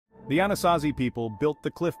The Anasazi people built the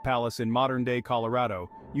Cliff Palace in modern-day Colorado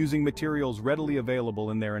using materials readily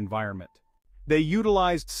available in their environment. They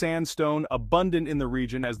utilized sandstone abundant in the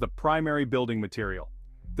region as the primary building material.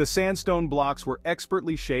 The sandstone blocks were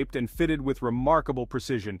expertly shaped and fitted with remarkable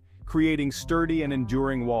precision, creating sturdy and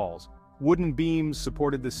enduring walls. Wooden beams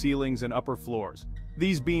supported the ceilings and upper floors.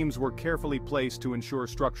 These beams were carefully placed to ensure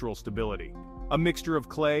structural stability. A mixture of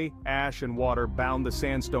clay, ash, and water bound the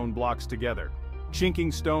sandstone blocks together.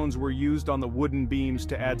 Chinking stones were used on the wooden beams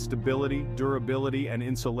to add stability, durability, and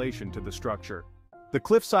insulation to the structure. The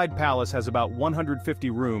Cliffside Palace has about 150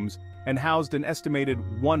 rooms and housed an estimated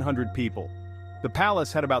 100 people. The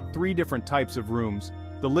palace had about 3 different types of rooms.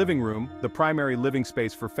 The living room, the primary living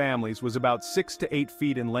space for families, was about 6 to 8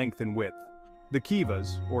 feet in length and width. The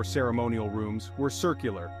kivas, or ceremonial rooms, were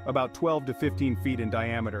circular, about 12 to 15 feet in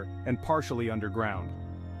diameter, and partially underground.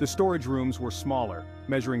 The storage rooms were smaller,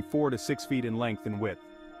 measuring 4 to 6 feet in length and width.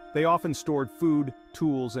 They often stored food,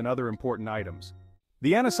 tools, and other important items.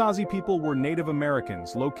 The Anasazi people were Native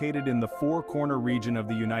Americans located in the Four Corner region of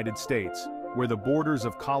the United States, where the borders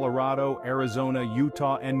of Colorado, Arizona,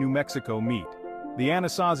 Utah, and New Mexico meet. The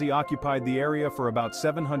Anasazi occupied the area for about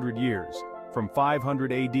 700 years, from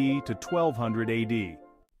 500 AD to 1200 AD.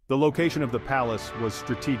 The location of the palace was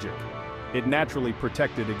strategic. It naturally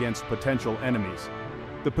protected against potential enemies.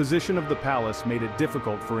 The position of the palace made it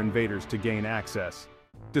difficult for invaders to gain access.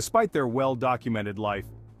 Despite their well-documented life,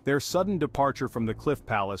 their sudden departure from the Cliff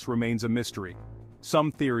Palace remains a mystery.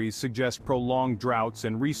 Some theories suggest prolonged droughts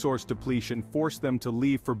and resource depletion forced them to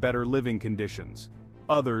leave for better living conditions.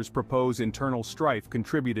 Others propose internal strife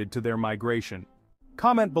contributed to their migration.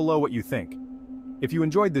 Comment below what you think. If you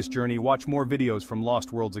enjoyed this journey, watch more videos from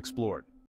Lost Worlds Explored.